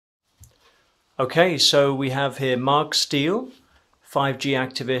Okay, so we have here Mark Steele, 5G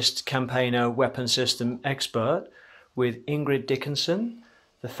activist, campaigner, weapon system expert, with Ingrid Dickinson,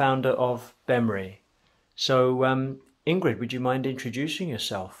 the founder of BEMRI. So Ingrid, would you mind introducing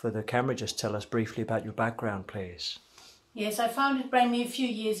yourself for the camera? Just tell us briefly about your background, please. Yes, I founded BEMRI a few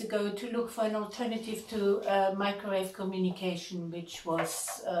years ago to look for an alternative to microwave communication, which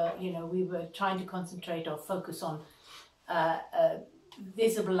was, we were trying to concentrate or focus on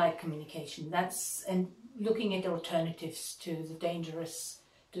visible light communication. And looking at alternatives to the dangerous,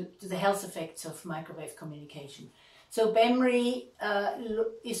 to the health effects of microwave communication. So BEMRI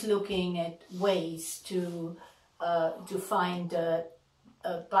is looking at ways to find a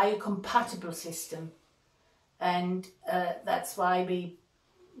biocompatible system, and that's why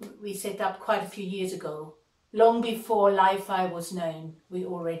we set up quite a few years ago. Long before Li-Fi was known, we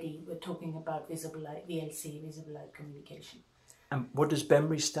already were talking about visible light, VLC, visible light communication. And what does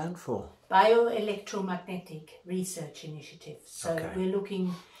BEMRI stand for? Bioelectromagnetic Research Initiative. So okay.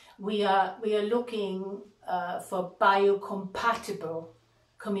 we are looking for biocompatible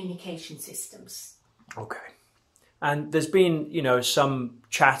communication systems. Okay. And there's been, some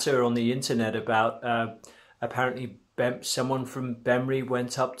chatter on the internet about apparently someone from BEMRI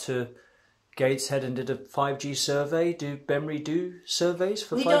went up to Gateshead and did a 5G survey. Do BEMRI do surveys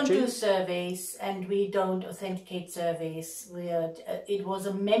for 5G? We don't do surveys, and we don't authenticate surveys. It was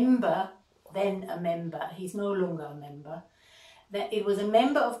a member, then a member, he's no longer a member, it was a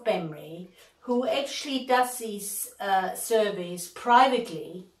member of BEMRI who actually does these surveys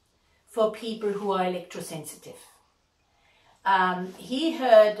privately for people who are electrosensitive. He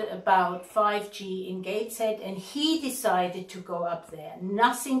heard about 5G in Gateshead and he decided to go up there.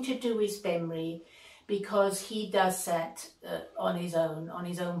 Nothing to do with BEMRI, because he does that on his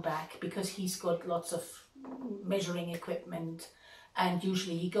own back, because he's got lots of measuring equipment, and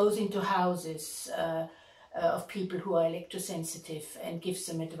usually he goes into houses of people who are electrosensitive and gives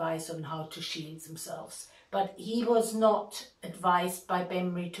them advice on how to shield themselves. But he was not advised by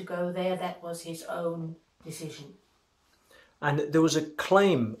BEMRI to go there. That was his own decision. And there was a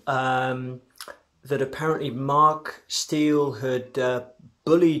claim that apparently Mark Steele had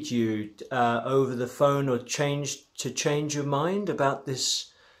bullied you over the phone or change your mind about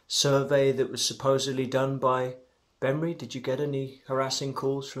this survey that was supposedly done by BEMRI. Did you get any harassing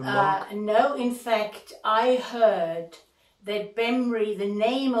calls from Mark? No, in fact, I heard that BEMRI, the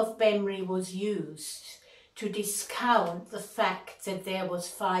name of BEMRI, was used to discount the fact that there was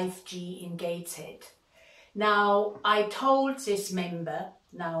 5G in Gateshead. Now, I told this member,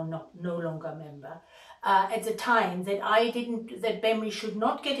 now no longer member, at the time that that BEMRI should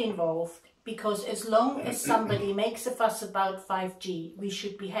not get involved, because as long as somebody makes a fuss about 5G, we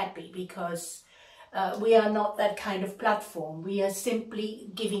should be happy, because we are not that kind of platform. We are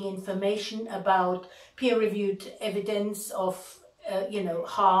simply giving information about peer-reviewed evidence of,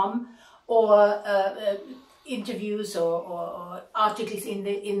 harm, or interviews or articles in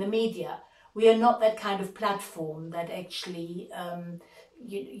the media. We are not that kind of platform that actually,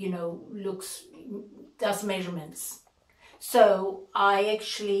 does measurements. So I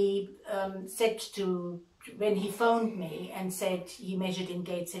actually said when he phoned me and said he measured in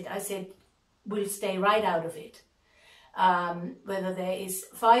Gateshead, I said, we'll stay right out of it. Whether there is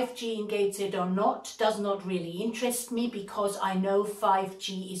 5G in Gateshead or not does not really interest me, because I know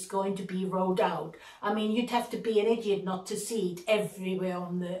 5G is going to be rolled out. I mean, you'd have to be an idiot not to see it everywhere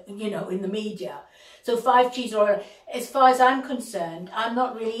on the, in the media. So 5G is, or as far as I'm concerned, I'm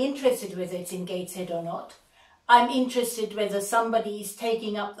not really interested whether it's in Gateshead or not. I'm interested whether somebody is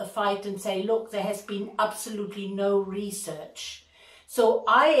taking up the fight and say, look, there has been absolutely no research. So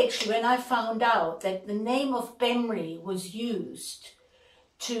I actually, when I found out that the name of BEMRI was used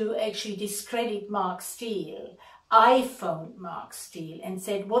to actually discredit Mark Steele, I phoned Mark Steele and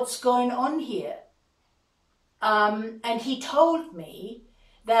said, what's going on here? And he told me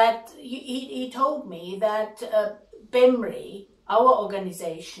that, BEMRI, our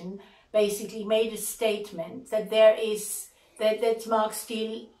organization, basically made a statement that that Mark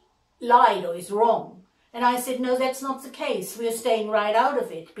Steele lied or is wrong. And I said, no, that's not the case. We're staying right out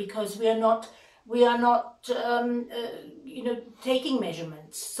of it, because we are not taking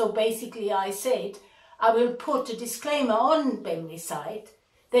measurements. So basically I said, I will put a disclaimer on BEMRI's site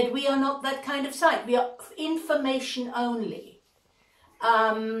that we are not that kind of site. We are information only.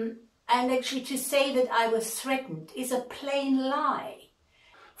 And actually to say that I was threatened is a plain lie.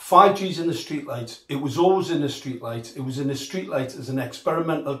 5G's in the streetlight. It was always in the streetlight. It was in the streetlight as an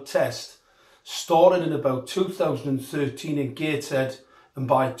experimental test. Started in about 2013 in Gateshead, and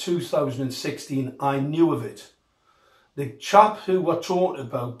by 2016 I knew of it. The chap who we're talking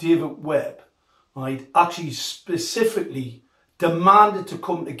about, David Webb, right, actually specifically demanded to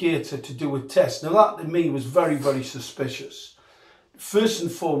come to Gateshead to do a test. Now that to me was very, very suspicious. First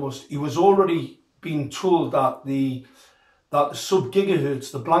and foremost, he was already being told that the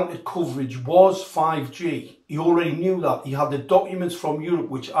sub-gigahertz, the blanket coverage, was 5G. He already knew that. He had the documents from Europe,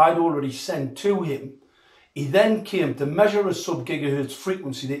 which I'd already sent to him. He then came to measure a sub-gigahertz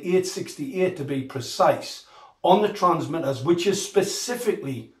frequency, the 868 to be precise, on the transmitters, which is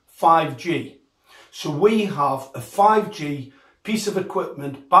specifically 5G. So we have a 5G piece of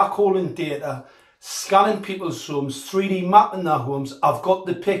equipment, backhauling data, scanning people's homes, 3D mapping their homes. I've got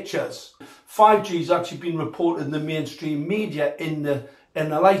the pictures. 5G has actually been reported in the mainstream media in the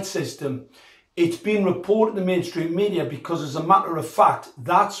light system. It's been reported in the mainstream media because, as a matter of fact,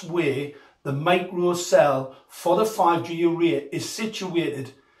 that's where the micro cell for the 5G array is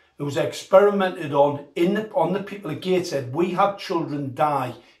situated. It was experimented on the people at Gateshead. We had children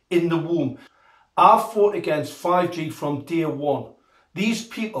die in the womb. I fought against 5G from day one. These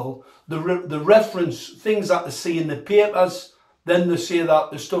people, the reference things that they see in the papers, then they say that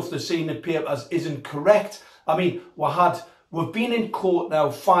the stuff they see in the papers isn't correct. I mean, we've been in court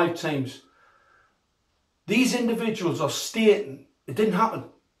now 5 times. These individuals are stating it didn't happen.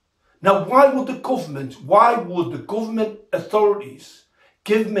 Now, why would the government authorities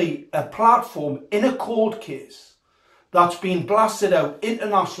give me a platform in a court case that's been blasted out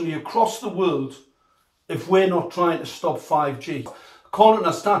internationally across the world if we're not trying to stop 5G? I can't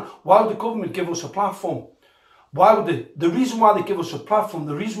understand. Why would the government give us a platform? Why would they? The reason why they give us a platform,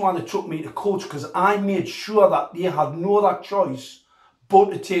 the reason why they took me to court, because I made sure that they had no other choice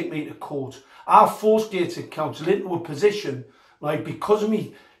but to take me to court. I forced Gateshead Council into a position, like, because of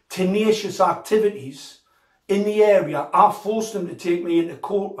me tenacious activities in the area, I forced them to take me into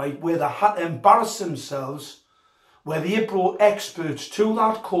court, right, where they had to embarrass themselves, where they brought experts to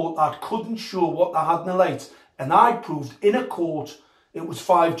that court that couldn't show what they had in the lights. And I proved in a court it was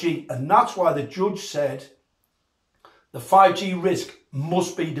 5G. And that's why the judge said the 5G risk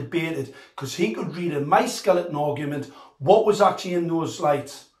must be debated, because he could read in my skeleton argument what was actually in those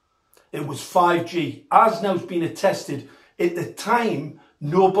lights. It was 5G. As now has been attested, at the time,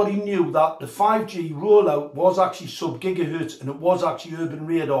 nobody knew that the 5G rollout was actually sub-gigahertz and it was actually urban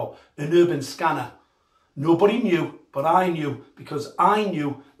radar, an urban scanner. Nobody knew, but I knew, because I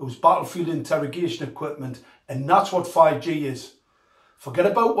knew it was battlefield interrogation equipment, and that's what 5G is. Forget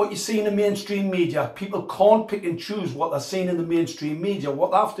about what you see in the mainstream media. People can't pick and choose what they're seeing in the mainstream media. What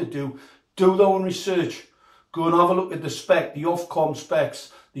they have to do their own research. Go and have a look at the spec, the Ofcom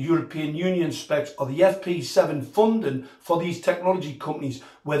specs, the European Union specs, or the FP7 funding for these technology companies,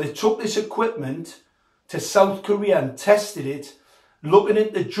 where they took this equipment to South Korea and tested it, looking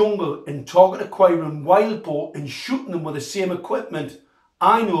at the jungle and target acquiring wild boar and shooting them with the same equipment.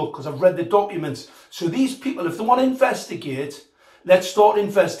 I know, because I've read the documents. So these people, if they want to investigate, let's start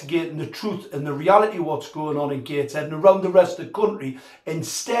investigating the truth and the reality of what's going on in Gateshead and around the rest of the country,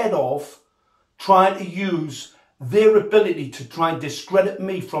 instead of trying to use their ability to try and discredit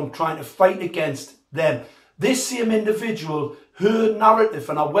me from trying to fight against them. This same individual, her narrative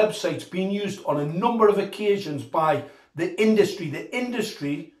and our website's been used on a number of occasions by the industry. The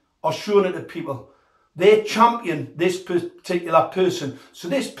industry are showing it to people. They champion this particular person. So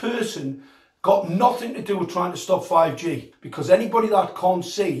this person got nothing to do with trying to stop 5G, because anybody that can't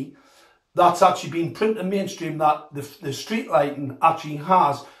see, that's actually been printed in mainstream, that the street lighting actually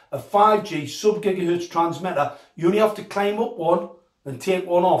has a 5G sub-gigahertz transmitter. You only have to climb up one and take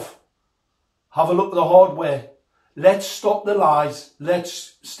one off. Have a look at the hardware. Let's stop the lies.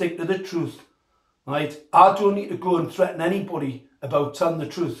 Let's stick to the truth. Right? I don't need to go and threaten anybody about telling the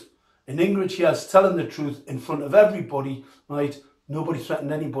truth. And Ingrid here is telling the truth in front of everybody. Right? Nobody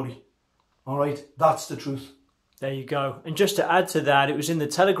threatened anybody. All right? That's the truth. There you go. And just to add to that, it was in the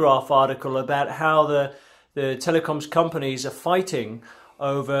Telegraph article about how the telecoms companies are fighting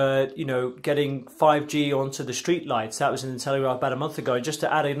over, getting 5G onto the street lights. That was in the Telegraph about a month ago. And just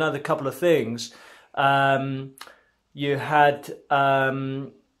to add another couple of things, you had,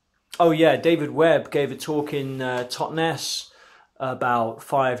 David Webb gave a talk in Totnes about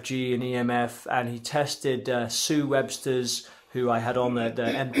 5G and EMF, and he tested Sue Webster's, who I had on the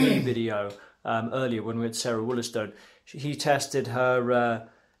MP video earlier when we had Sarah Wollaston. He tested her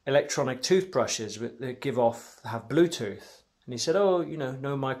electronic toothbrushes that have Bluetooth. And he said,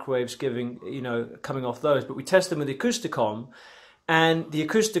 no microwaves coming off those. But we tested them with the Acousticom, and the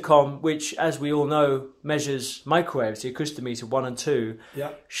Acousticom, which, as we all know, measures microwaves, the Acoustimeter 1 and 2,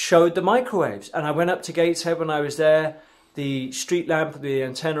 showed the microwaves. And I went up to Gateshead when I was there, the street lamp with the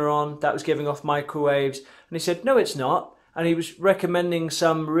antenna on, that was giving off microwaves. And he said, no, it's not. and he was recommending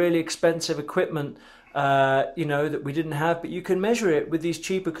some really expensive equipment, that we didn't have, but you can measure it with these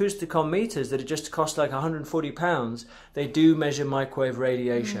cheap acousticon meters that just cost like £140. They do measure microwave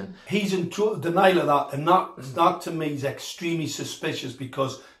radiation. He's in denial of that, and that to me is extremely suspicious,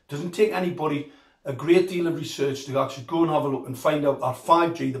 because it doesn't take anybody a great deal of research to actually go and have a look and find out that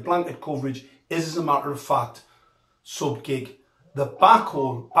 5G, the blanket coverage, is, as a matter of fact, sub-gig. The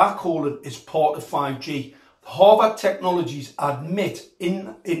backhaul is part of 5G. Harvard Technologies admit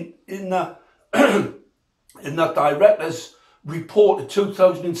in the in that director's report of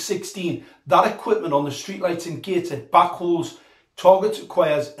 2016, that equipment on the streetlights in Gateshead backhauls, targets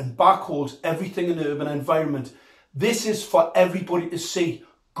acquires and backhauls everything in the urban environment. This is for everybody to see.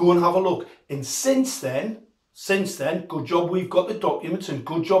 Go and have a look. And since then, good job we've got the documents, and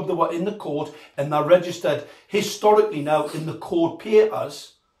good job they were in the court and they're registered historically now in the court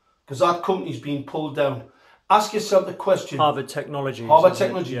papers, because that company's been pulled down. Ask yourself the question. Harvard Technology.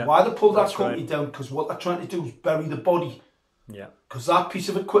 Yeah. Why they pulled that company right. down? Because what they're trying to do is bury the body. Yeah. Because that piece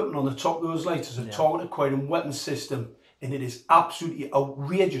of equipment on the top of those lights is a target acquiring weapons system, and it is absolutely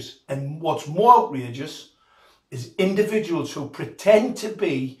outrageous. And what's more outrageous is individuals who pretend to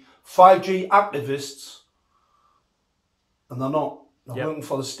be 5G activists, and they're not. They're working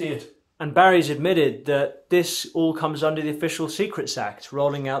for the state. And Barry's admitted that this all comes under the Official Secrets Act,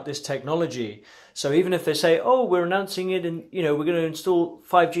 rolling out this technology. So even if they say, oh, we're announcing it and, we're going to install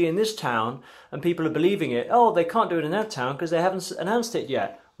 5G in this town, and people are believing it, oh, they can't do it in that town because they haven't announced it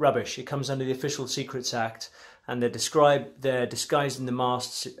yet. Rubbish. It comes under the Official Secrets Act, and they're disguising the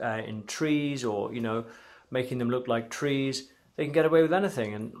masts in trees, or, making them look like trees. They can get away with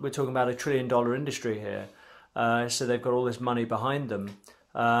anything, and we're talking about $1 trillion industry here. So they've got all this money behind them.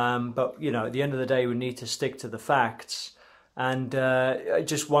 But, at the end of the day, we need to stick to the facts. And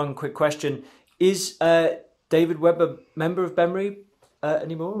just one quick question. Is David Webb a member of BEMRI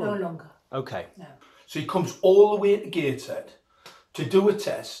anymore? No longer. Okay. No. So he comes all the way to Gateshead to do a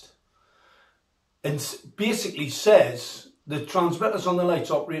test, and basically says the transmitters on the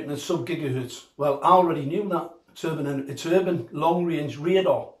lights operating at sub-gigahertz. Well, I already knew that. It's urban long-range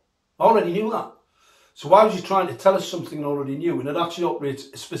radar. I already knew that. So why was he trying to tell us something I already knew? And it actually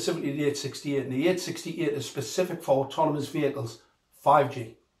operates specifically the 868. And the 868 is specific for autonomous vehicles,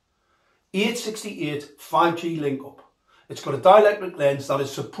 5G. 868 5G link up. It's got a dielectric lens that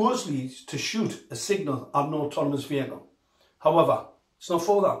is supposedly to shoot a signal at an autonomous vehicle. However, it's not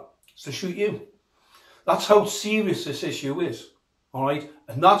for that. It's to shoot you. That's how serious this issue is. All right?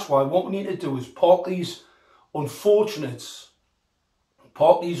 And that's why what we need to do is park these unfortunates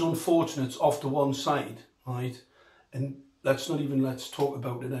off to one side, right? And let's talk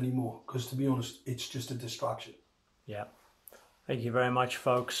about it anymore, because to be honest, it's just a distraction. Yeah. Thank you very much,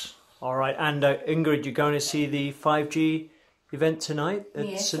 folks. All right, and Ingrid, you're going to see the 5G event tonight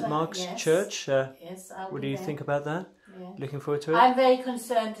at St. Mark's Church. Yes, what do you think about that? Yeah. Looking forward to it? I'm very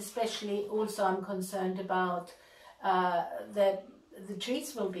concerned, I'm concerned about that the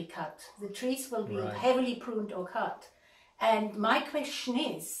trees will be cut. The trees will be heavily pruned or cut. And my question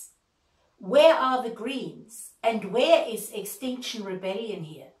is, where are the Greens, and where is Extinction Rebellion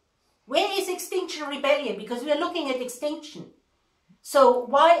here? Where is Extinction Rebellion? Because we are looking at extinction. So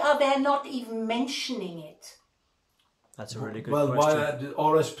why are they not even mentioning it? That's a really good question. Well,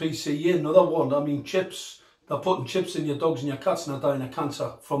 why RSPCA, another one. I mean, chips. They're putting chips in your dogs and your cats, and they're dying of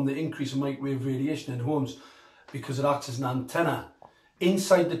cancer from the increase in microwave radiation in homes, because it acts as an antenna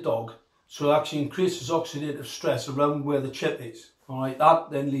inside the dog. So it actually increases oxidative stress around where the chip is. All right, that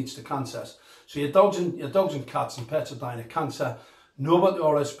then leads to cancers. So your dogs and cats and pets are dying of cancer. Know about the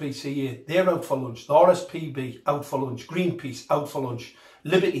RSPCA, they're out for lunch. The RSPB, out for lunch. Greenpeace, out for lunch.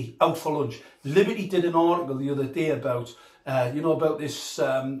 Liberty, out for lunch. Liberty did an article the other day about, about this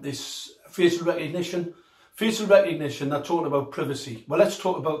this facial recognition. Facial recognition, they're talking about privacy. Well, let's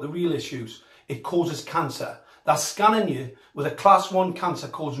talk about the real issues. It causes cancer. They're scanning you with a class 1 cancer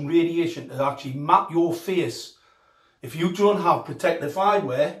causing radiation to actually map your face. If you don't have protective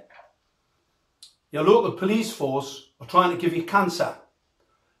eyewear, your local police force are trying to give you cancer.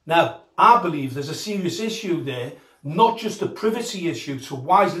 Now, I believe there's a serious issue there, not just a privacy issue. So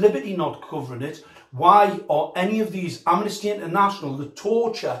why is Liberty not covering it? Why are any of these Amnesty International, the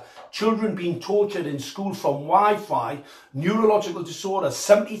torture, children being tortured in school from Wi-Fi, neurological disorders,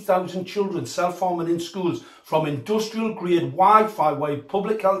 70,000 children self-harming in schools from industrial grade Wi-Fi, where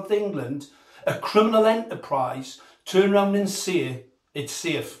Public Health England, a criminal enterprise, turn around and say it's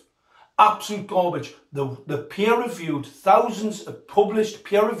safe. Absolute garbage. The peer-reviewed, thousands of published,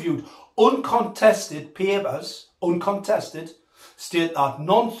 peer-reviewed, uncontested papers, state that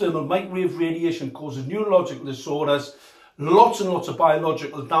non-thermal microwave radiation causes neurological disorders, lots and lots of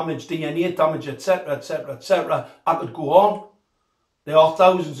biological damage, DNA damage, etc., etc., etc. I could go on. There are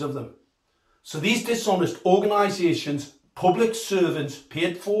thousands of them. So these dishonest organisations, public servants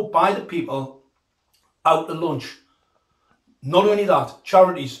paid for by the people, out to lunch. Not only that,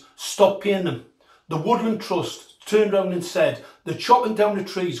 charities stopped paying them. The Woodland Trust turned around and said the chopping down the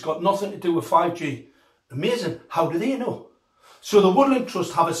trees got nothing to do with 5G. Amazing. How do they know? So the Woodland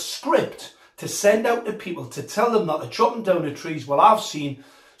Trust have a script to send out to people to tell them that they're chopping down the trees. Well, I've seen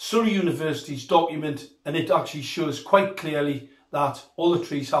Surrey University's document, and it actually shows quite clearly that all the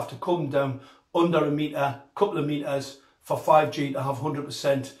trees have to come down under a metre, couple of metres, for 5G to have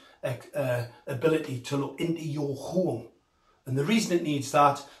 100% ability to look into your home. And the reason it needs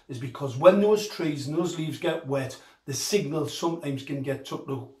that is because when those trees and those leaves get wet, the signal sometimes can get took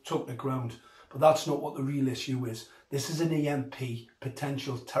to ground. But that's not what the real issue is. This is an EMP,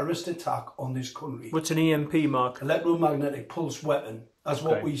 potential terrorist attack on this country. What's an EMP, Mark? Electromagnetic pulse weapon. As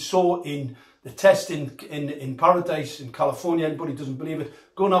what we saw in the test in Paradise in California. Anybody doesn't believe it,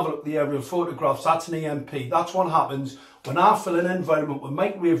 go and have a look at the aerial photographs. That's an EMP. That's what happens when I fill an environment with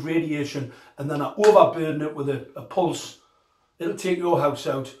microwave radiation and then I overburden it with a pulse. It'll take your house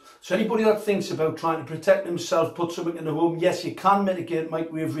out. So anybody that thinks about trying to protect themselves, put something in the home, yes, you can mitigate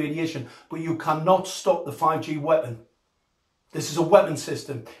microwave radiation, but you cannot stop the 5G weapon. This is a weapon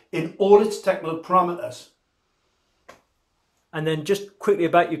system in all its technical parameters. And then just quickly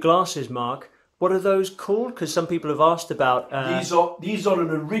about your glasses, Mark. What are those called? Because some people have asked about... These are an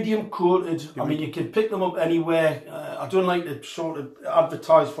iridium coated. I mean, you can pick them up anywhere. I don't like to sort of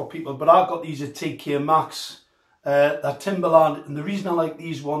advertise for people, but I've got these at TK Maxx. They're Timberland, and the reason I like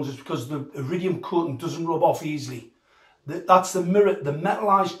these ones is because the iridium coating doesn't rub off easily. That's the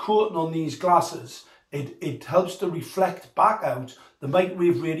metallized coating on these glasses. It helps to reflect back out the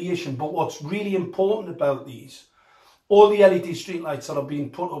microwave radiation. But what's really important about these, all the LED streetlights that have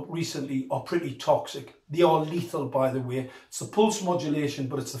been put up recently are pretty toxic. They are lethal, by the way. It's the pulse modulation,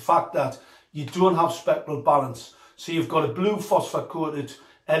 but it's the fact that you don't have spectral balance. So you've got a blue phosphor coated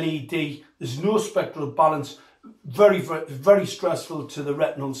LED. There's no spectral balance. Very, very, very stressful to the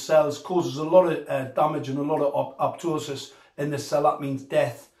retinal cells. Causes a lot of damage and a lot of apoptosis in the cell. That means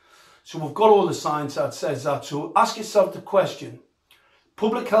death. So we've got all the science that says that. So ask yourself the question.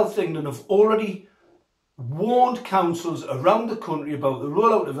 Public Health England have already warned councils around the country about the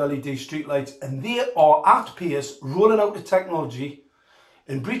rollout of LED streetlights, and they are at pace rolling out the technology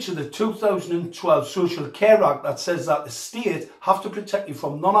in breach of the 2012 Social Care Act that says that the state have to protect you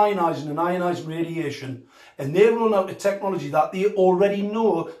from non-ionising and ionising radiation, and they're rolling out the technology that they already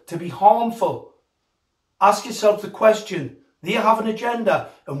know to be harmful. Ask yourself the question. They have an agenda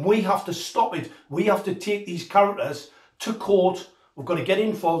and we have to stop it. We have to take these characters to court. We've got to get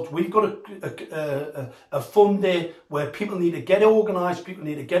involved. We've got a fund there where people need to get organised, people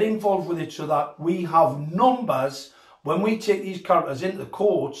need to get involved with it so that we have numbers. When we take these characters into the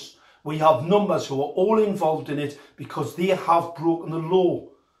courts, we have numbers who are all involved in it because they have broken the law.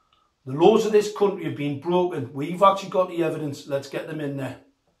 The laws of this country have been broken. We've actually got the evidence. Let's get them in there.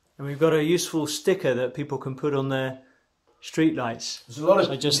 And we've got a useful sticker that people can put on their street lights. There's a lot of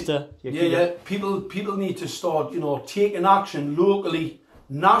people need to start, taking action locally,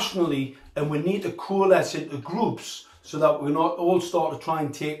 nationally, and we need to coalesce into groups so that we're not all start to try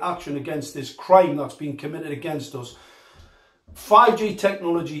and take action against this crime that's been committed against us. 5G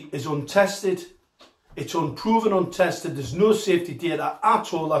technology is untested, it's unproven, untested. There's no safety data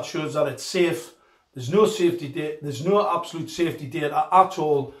at all that shows that it's safe. There's no safety data. There's no absolute safety data at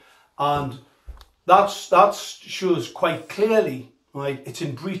all, and that shows quite clearly, right? It's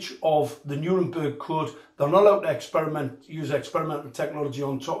in breach of the Nuremberg Code. They're not allowed to use experimental technology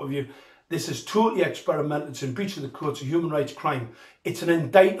on top of you. This is totally experimental. It's in breach of the code. It's a human rights crime. It's an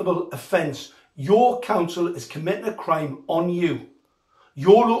indictable offence. Your council is committing a crime on you.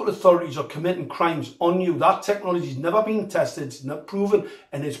 Your local authorities are committing crimes on you. That technology has never been tested. It's not proven,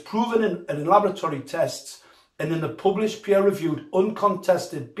 and it's proven in laboratory tests and in the published, peer-reviewed,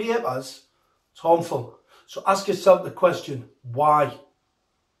 uncontested papers. It's harmful. So ask yourself the question, why?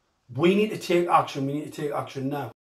 We need to take action. We need to take action now.